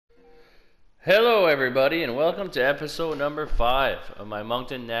Hello, everybody, and welcome to episode number 5 of my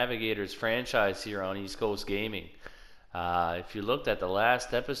Moncton Navigators franchise here on East Coast Gaming. If you looked at the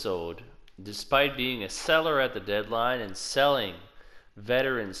last episode, despite being a seller at the deadline and selling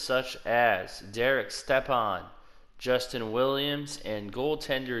veterans such as Derek Stepan, Justin Williams, and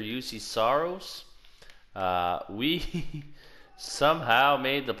goaltender UC Saros, we somehow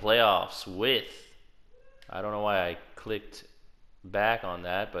made the playoffs with, I don't know why I clicked back on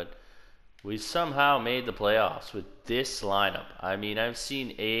that, but we somehow made the playoffs with this lineup. I mean, I've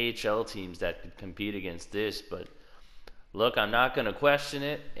seen AHL teams that could compete against this, but look, I'm not going to question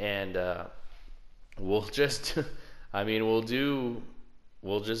it, and we'll just,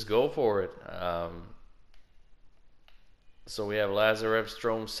 we'll just go for it. So we have Lazarev,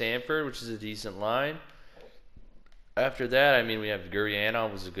 Strome, Sanford, which is a decent line. After that, I mean, we have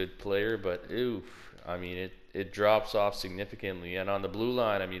Guryanov was a good player, but oof, I mean, it drops off significantly. And on the blue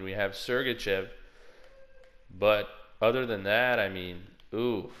line, I mean, we have Sergachev, but other than that, I mean,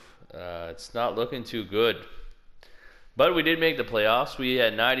 oof, it's not looking too good. But we did make the playoffs. We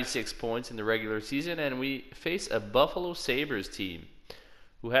had 96 points in the regular season, and we face a Buffalo Sabers team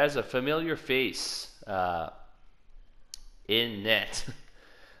who has a familiar face in net.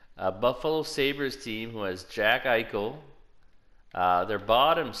 A Buffalo Sabres team who has Jack Eichel. Their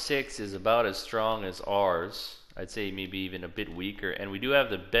bottom six is about as strong as ours. I'd say maybe even a bit weaker. And we do have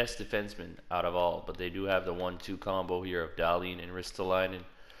the best defenseman out of all, but they do have the 1-2 combo here of Dahlin and Ristolainen.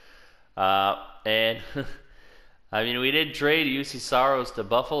 And I mean, we did trade UC Saros to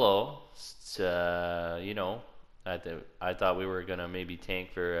Buffalo. I thought we were gonna maybe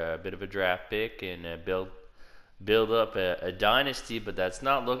tank for a bit of a draft pick and build up a dynasty, but that's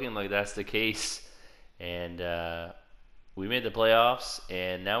not looking like that's the case. And we made the playoffs,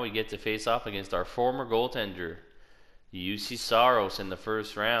 and now we get to face off against our former goaltender, UC Saros, in the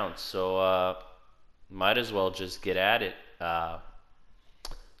first round. So might as well just get at it.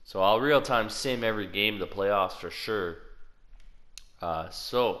 So I'll real-time sim every game of the playoffs for sure.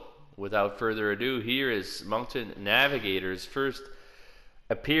 So without further ado, here is Moncton Navigators' first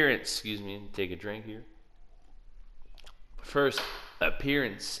appearance. Excuse me, take a drink here. First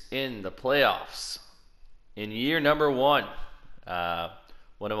appearance in the playoffs in year number 1.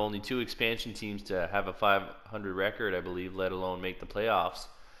 One of only 2 expansion teams to have a 500 record, I believe, let alone make the playoffs.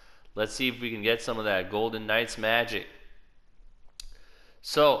 Let's see if we can get some of that Golden Knights magic.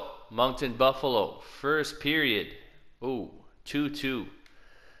 So, Moncton Buffalo, first period. 2-2.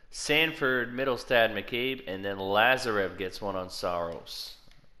 Sanford, Middlestad, McCabe, and then Lazarev gets one on Saros.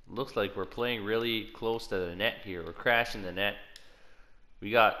 Looks like we're playing really close to the net here. We're crashing the net.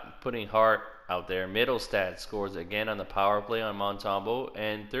 We got putting heart out there. Middlestad scores again on the power play on Montembeault.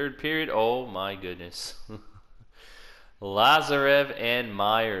 And third period, oh my goodness. Lazarev and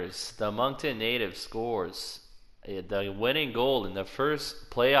Myers, the Moncton native, scores the winning goal in the first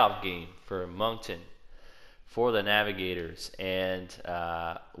playoff game for Moncton for the Navigators. And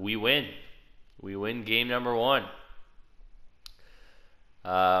we win. We win game number 1.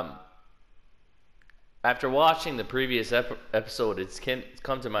 After watching the previous episode, it's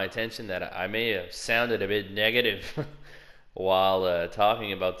come to my attention that I may have sounded a bit negative while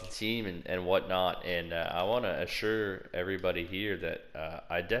talking about the team and whatnot. And I want to assure everybody here that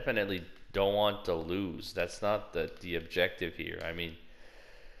I definitely don't want to lose. That's not the objective here. I mean,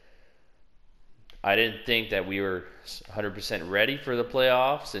 I didn't think that we were 100% ready for the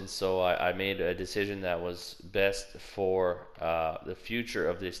playoffs, and so I made a decision that was best for the future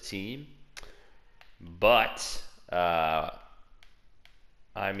of this team. But, I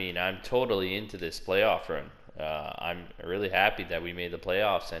mean, I'm totally into this playoff run. I'm really happy that we made the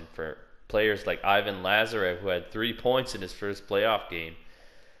playoffs, and for players like Ivan Lazarev, who had 3 points in his first playoff game,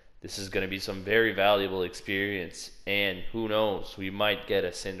 this is going to be some very valuable experience, and who knows, we might get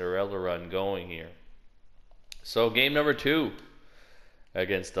a Cinderella run going here. So game number 2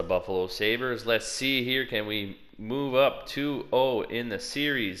 against the Buffalo Sabres. Let's see here, can we move up 2-0 in the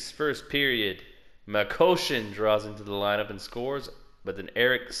series? First period, Makoshin draws into the lineup and scores, but then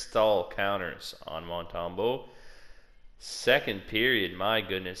Eric Stahl counters on Montembeault. Second period, my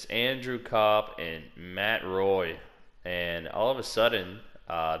goodness, Andrew Kopp and Matt Roy. And all of a sudden,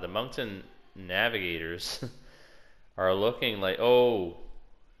 the Moncton Navigators are looking like, oh,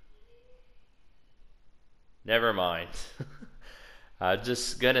 never mind. I'm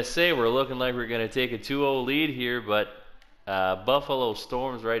just going to say we're looking like we're going to take a 2-0 lead here, but Buffalo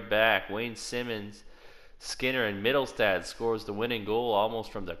storms right back. Wayne Simmons, Skinner, and Middlestad scores the winning goal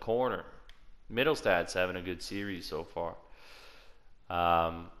almost from the corner. Middlestad's having a good series so far.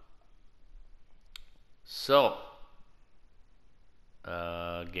 So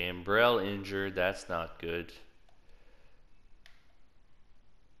Gambrell injured. That's not good.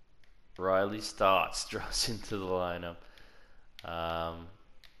 Riley Stotts draws into the lineup.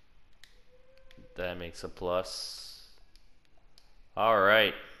 That makes a plus. All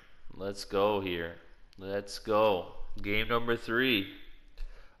right, let's go here. Let's go. Game number 3.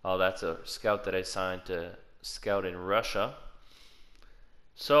 Oh, that's a scout that I signed to scout in Russia.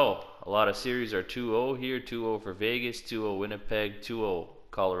 So, a lot of series are 2-0 here. 2-0 for Vegas, 2-0 Winnipeg, 2-0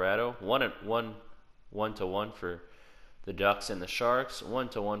 Colorado. 1-1 for the Ducks and the Sharks.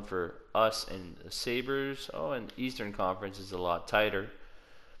 1-1 for us and the Sabers. Oh, and Eastern Conference is a lot tighter.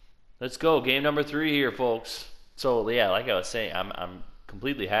 Let's go. Game number 3 here, folks. So, yeah, like I was saying, I'm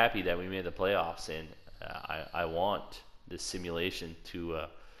completely happy that we made the playoffs, and I want this simulation to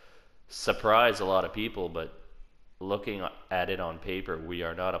surprise a lot of people, but looking at it on paper, we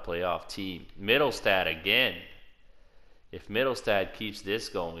are not a playoff team. Middlestad again. If Middlestad keeps this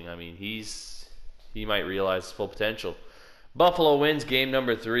going, I mean, he might realize his full potential. Buffalo wins game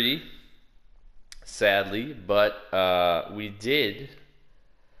number 3, sadly, but we did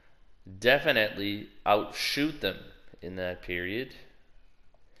definitely outshoot them in that period.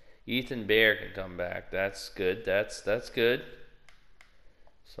 Ethan Bear can come back. That's good. That's good.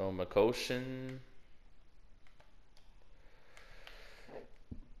 So Makoshin,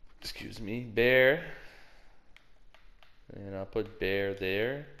 excuse me, Bear, and I'll put Bear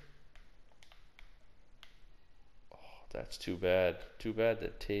there. Oh, that's too bad. Too bad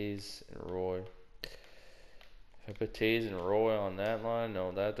that Taze and Roy. If I put Taze and Roy on that line,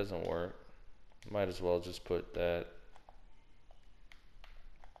 no, that doesn't work. Might as well just put that.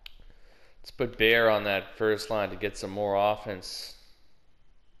 Let's put Bear on that first line to get some more offense.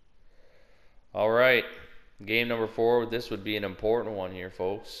 All right, game number 4. This would be an important one here,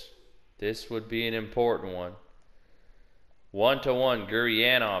 folks. This would be an important one. 1-1,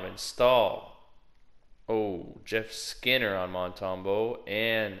 Guryanov and Stahl. Oh, Jeff Skinner on Montembeault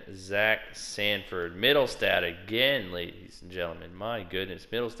and Zach Sanford. Middlestad again, ladies and gentlemen. My goodness,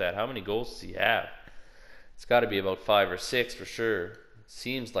 Middlestad, how many goals does he have? It's got to be about 5 or 6 for sure.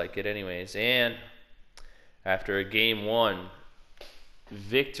 Seems like it anyways. And after a game 1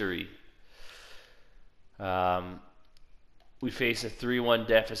 victory, we face a 3-1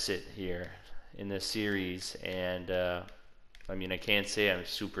 deficit here in this series, and I mean, I can't say I'm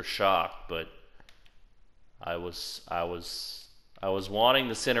super shocked, but I was wanting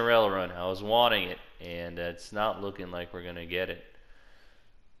the Cinderella run. I was wanting it, and it's not looking like we're gonna get it.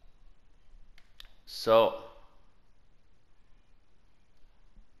 So,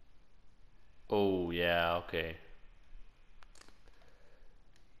 oh yeah, okay.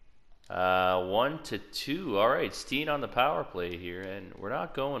 1-2. All right, Steen on the power play here, and we're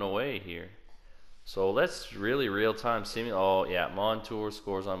not going away here. So let's really real-time simulate. Oh yeah, Montour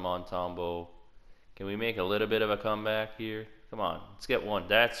scores on Montembeault. Can we make a little bit of a comeback here? Come on, let's get one.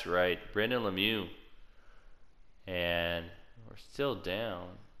 That's right, Brendan Lemieux. And we're still down.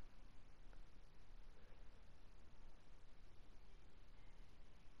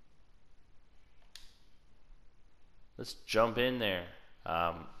 Let's jump in there.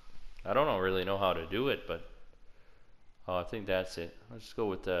 I don't really know how to do it, but I think that's it. Let's just go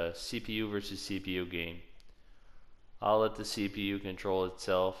with the CPU versus CPU game. I'll let the CPU control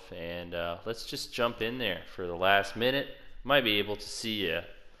itself, and let's just jump in there for the last minute. Might be able to see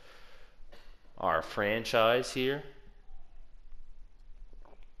our franchise here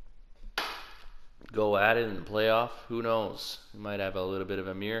go at it in the playoff. Who knows? We might have a little bit of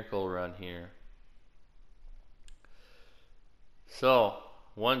a miracle run here. So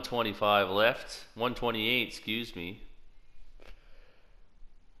 125 left, 128, excuse me.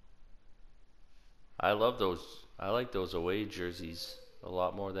 I love those. I like those away jerseys a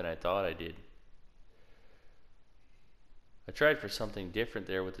lot more than I thought I did. I tried for something different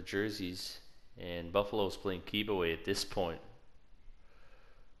there with the jerseys, and Buffalo's playing keep away at this point.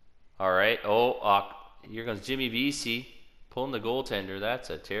 All right. Oh, here comes Jimmy Vesey pulling the goaltender. That's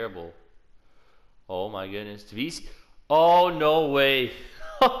a terrible. Oh my goodness, Vesey. Oh, no way.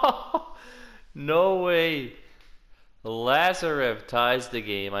 No way. Lazarev ties the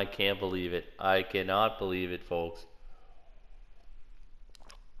game. I can't believe it. I cannot believe it, folks.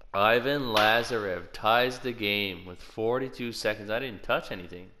 Ivan Lazarev ties the game with 42 seconds. I didn't touch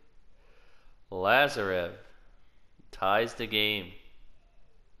anything. Lazarev ties the game.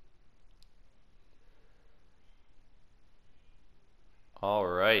 All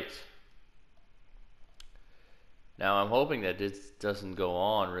right. Now I'm hoping that this doesn't go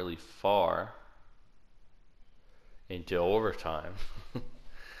on really far into overtime.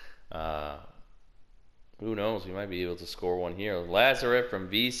 Who knows? We might be able to score one here. Lazarev from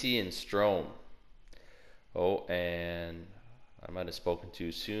VC and Strome. Oh, and I might have spoken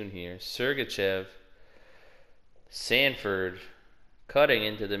too soon here. Sergachev, Sanford, cutting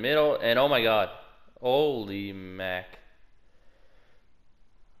into the middle, and oh my God. Holy mac.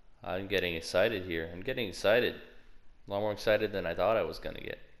 I'm getting excited here. I'm getting excited. A lot more excited than I thought I was going to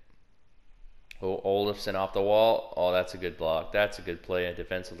get. Oh, Olofsson off the wall. Oh, that's a good block. That's a good play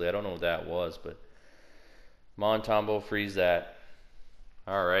defensively. I don't know what that was, but Montembeault frees that.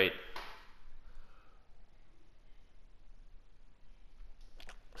 All right.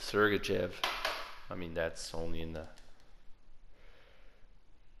 Sergachev. I mean, that's only in the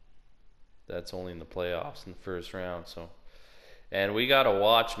playoffs in the first round. So, and we gotta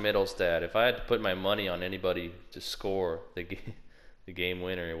watch Middlestad. If I had to put my money on anybody to score the game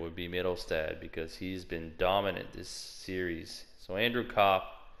winner, it would be Middlestad because he's been dominant this series. So Andrew Kopp,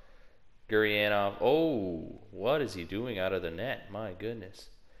 Gurianov. Oh, what is he doing out of the net? My goodness.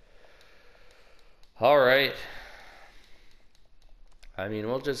 All right. I mean,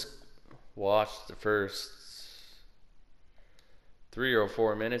 we'll just watch the first 3 or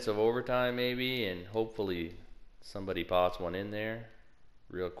 4 minutes of overtime maybe, and hopefully somebody pots one in there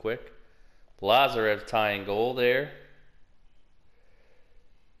real quick. Lazarev tying goal there.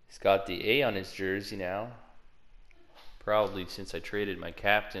 He's got the A on his jersey now. Probably since I traded my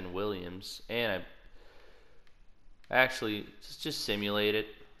captain Williams. And I actually just simulate it.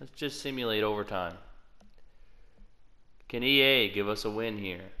 Let's just simulate overtime. Can EA give us a win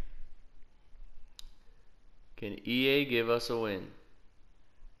here? Can EA give us a win?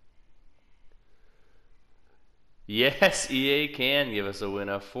 Yes, EA can give us a win.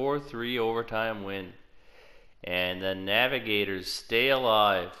 A 4-3 overtime win. And the Navigators stay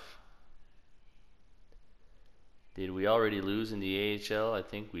alive. Did we already lose in the AHL? I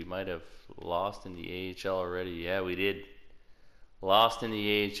think we might have lost in the AHL already. Yeah, we did. Lost in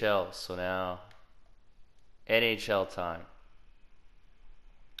the AHL. So now NHL time.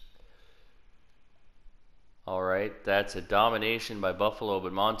 Alright, that's a domination by Buffalo,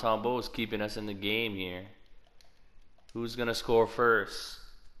 but Montembeault is keeping us in the game here. Who's going to score first?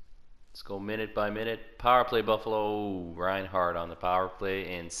 Let's go minute by minute. Power play Buffalo. Reinhardt on the power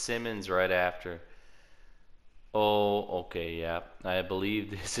play and Simmons right after. Oh, okay, yeah. I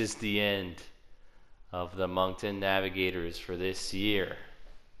believe this is the end of the Moncton Navigators for this year.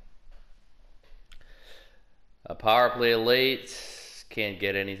 A power play late. Can't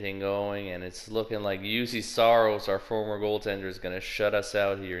get anything going, and it's looking like UC Saros, our former goaltender, is going to shut us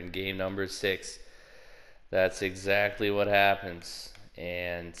out here in game number 6. That's exactly what happens.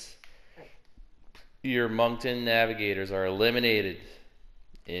 And your Moncton Navigators are eliminated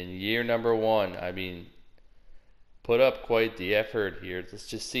in year number 1. I mean, put up quite the effort here. Let's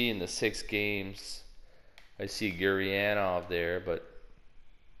just see in the 6 games. I see Gurianov there, but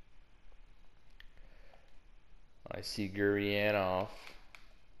I see Gurianov.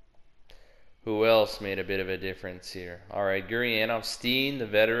 Who else made a bit of a difference here? All right, Gurianov, Steen, the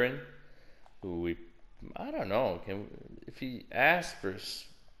veteran, who I don't know. If he asked for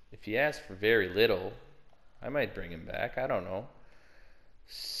very little, I might bring him back. I don't know.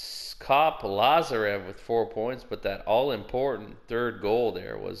 Kopp, Lazarev with 4 points, but that all-important third goal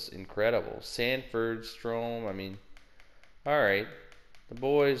there was incredible. Sanford, Strome, I mean, all right. The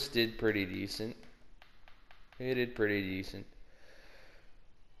boys did pretty decent. They did pretty decent.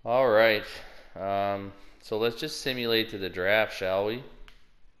 All right. So let's just simulate to the draft, shall we?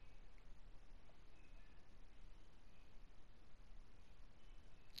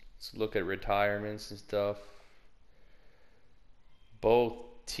 Let's look at retirements and stuff. Both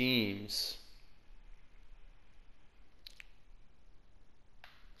teams.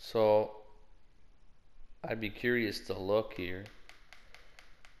 So I'd be curious to look here.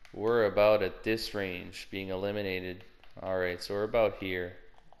 We're about at this range being eliminated. Alright, so we're about here.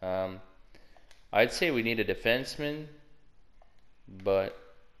 I'd say we need a defenseman, but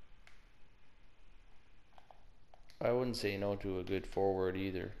I wouldn't say no to a good forward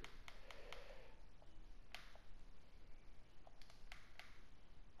either.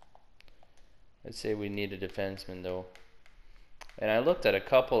 I'd say we need a defenseman though. And I looked at a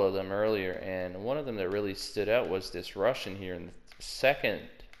couple of them earlier, and one of them that really stood out was this Russian here in the second,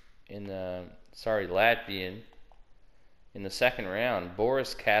 Latvian in the second round,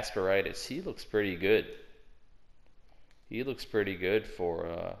 Boris Kasparaitis. He looks pretty good. He looks pretty good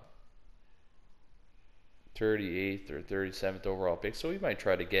for 38th or 37th overall pick, so we might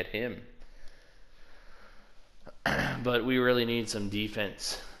try to get him. But we really need some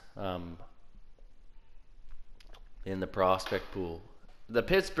defense in the prospect pool. the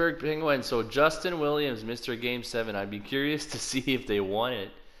Pittsburgh Penguins. So Justin Williams, Mr. Game 7. I'd be curious to see if they won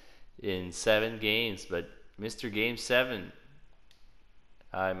it in 7 games. But Mr. Game 7,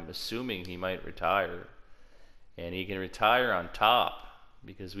 I'm assuming he might retire. And he can retire on top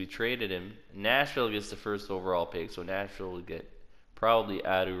because we traded him. Nashville gets the first overall pick, so Nashville will get probably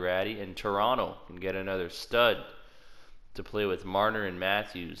Adu Ratty. And Toronto can get another stud to play with Marner and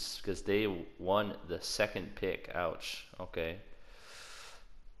Matthews because they won the 2nd pick. Ouch. Okay.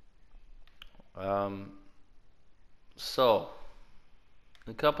 So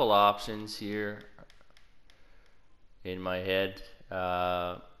a couple options here in my head.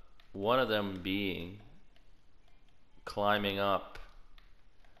 One of them being climbing up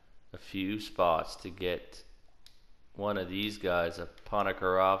a few spots to get one of these guys, a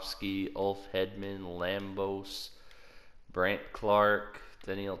Ponikarovsky, Ulf Hedman, Lambos, Brant Clark,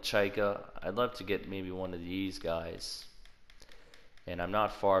 Daniil Chaika. I'd love to get maybe one of these guys, and I'm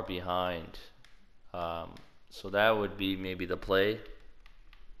not far behind. So that would be maybe the play.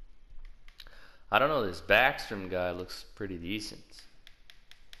 I don't know, this Backstrom guy looks pretty decent.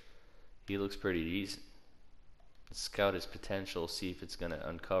 He looks pretty decent. Let's scout his potential, see if it's going to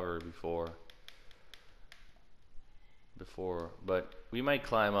uncover before. But we might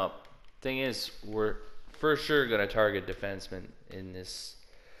climb up. Thing is, we're for sure going to target defensemen in this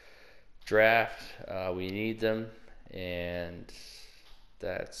draft. We need them, and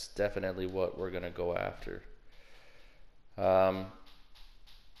that's definitely what we're going to go after. So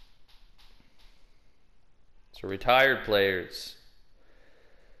retired players: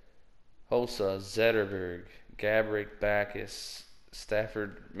 Hossa, Zetterberg, Gabrick, Backus,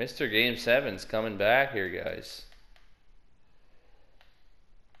 Stafford. Mr. Game 7's coming back here, guys.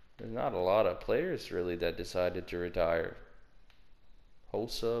 There's not a lot of players really that decided to retire.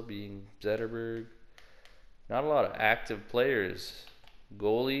 Hossa being Zetterberg. Not a lot of active players.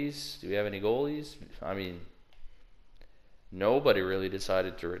 Goalies. Do we have any goalies? I mean, nobody really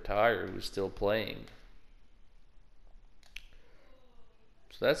decided to retire who's still playing.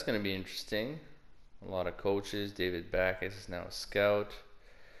 So that's going to be interesting. A lot of coaches. David Backus is now a scout.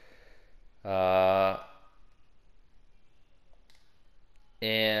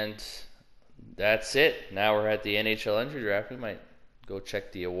 And that's it. Now we're at the NHL entry draft. We might go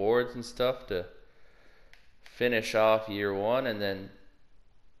check the awards and stuff to finish off year 1, and then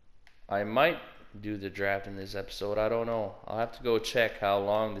I might do the draft in this episode. I don't know. I'll have to go check how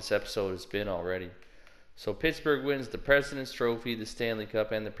long this episode has been already. So Pittsburgh wins the President's Trophy, the Stanley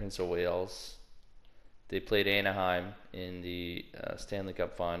Cup, and the Prince of Wales. They played Anaheim in the Stanley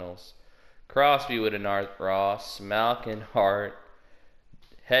Cup Finals. Crosby with a North Ross, Malkin, Hart,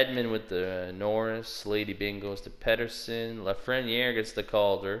 Hedman with the Norris, Lady Byng goes to Pettersson, Lafreniere gets the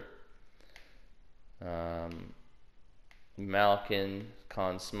Calder, Malkin,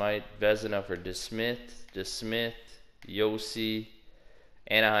 Conn Smythe, Vezina for DeSmith, Yossi,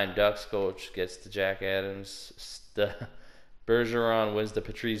 Anaheim Ducks coach gets the Jack Adams, Bergeron wins the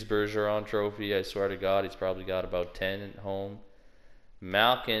Patrice Bergeron trophy. I swear to God, he's probably got about 10 at home.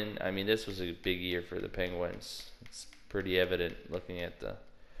 Malkin, I mean, this was a big year for the Penguins. It's pretty evident looking at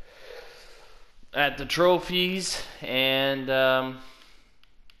the trophies, and I'm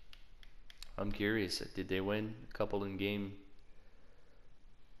curious. Did they win a couple in Game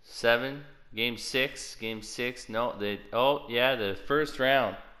 7? Game 6? Game 6? No, they. Oh yeah, the first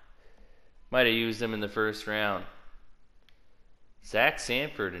round. Might have used them in the first round. Zach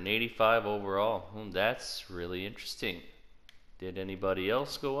Sanford, an 85 overall. That's really interesting. Did anybody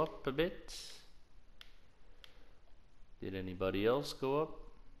else go up a bit? Did anybody else go up?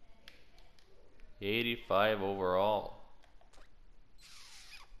 85 overall.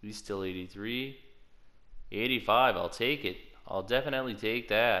 He's still 83. 85, I'll take it. I'll definitely take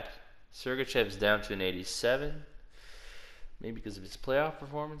that. Sergachev's down to an 87. Maybe because of his playoff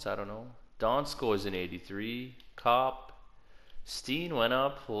performance, I don't know. Donskoy is an 83. Kopp. Steen went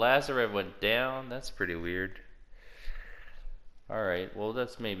up. Lazarev went down. That's pretty weird. Alright, well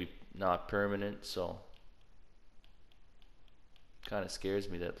that's maybe not permanent, so kind of scares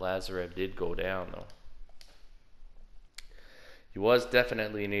me that Lazarev did go down though. He was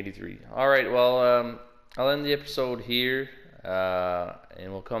definitely an 83. Alright, well I'll end the episode here,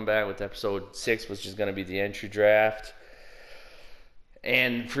 and we'll come back with episode 6, which is going to be the entry draft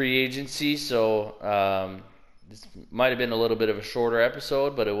and free agency. So this might have been a little bit of a shorter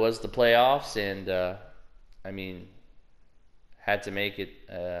episode, but it was the playoffs, and I mean, had to make it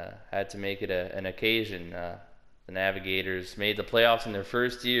an occasion. The Navigators made the playoffs in their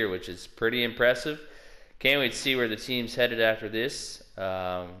first year, which is pretty impressive. Can't wait to see where the team's headed after this.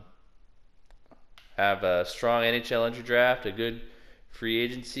 Have a strong NHL entry draft, a good free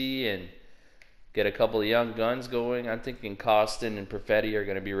agency and get a couple of young guns going. I'm thinking Costin and Perfetti are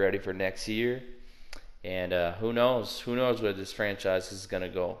going to be ready for next year. And who knows where this franchise is going to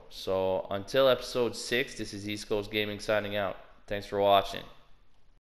go. So until episode 6, this is East Coast Gaming signing out. Thanks for watching.